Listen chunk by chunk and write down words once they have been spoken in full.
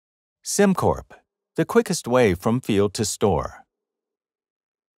Cimcorp, the quickest way from field to store.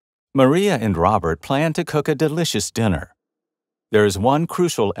 Maria and Robert plan to cook a delicious dinner. There is one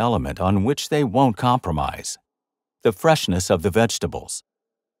crucial element on which they won't compromise: the freshness of the vegetables.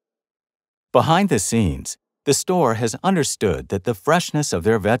 Behind the scenes, the store has understood that the freshness of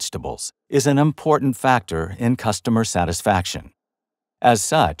their vegetables is an important factor in customer satisfaction. As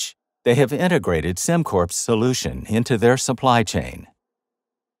such, they have integrated Cimcorp's solution into their supply chain.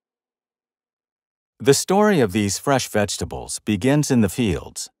 The story of these fresh vegetables begins in the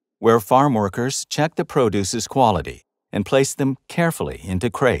fields, where farm workers check the produce's quality and place them carefully into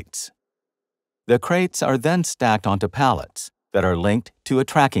crates. The crates are then stacked onto pallets that are linked to a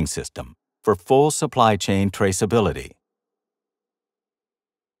tracking system for full supply chain traceability.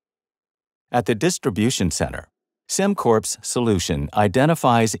 At the distribution center, Cimcorp's solution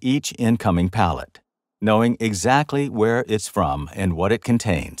identifies each incoming pallet, knowing exactly where it's from and what it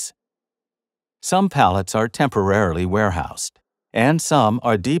contains. Some pallets are temporarily warehoused, and some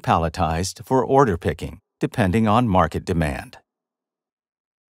are depalletized for order picking, depending on market demand.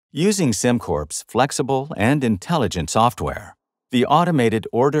 Using Cimcorp's flexible and intelligent software, the automated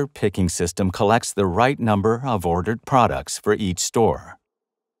order picking system collects the right number of ordered products for each store.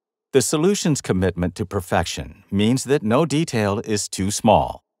 The solution's commitment to perfection means that no detail is too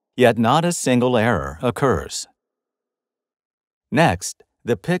small, yet not a single error occurs. Next,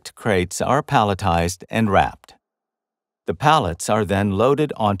 the picked crates are palletized and wrapped. The pallets are then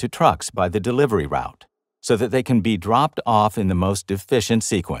loaded onto trucks by the delivery route, so that they can be dropped off in the most efficient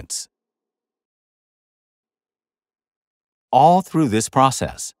sequence. All through this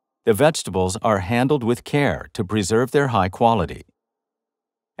process, the vegetables are handled with care to preserve their high quality.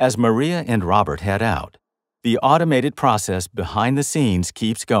 As Maria and Robert head out, the automated process behind the scenes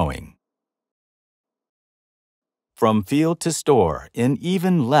keeps going. From field to store in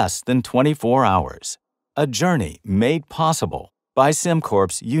even less than 24 hours, a journey made possible by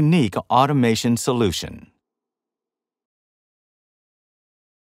Cimcorp's unique automation solution.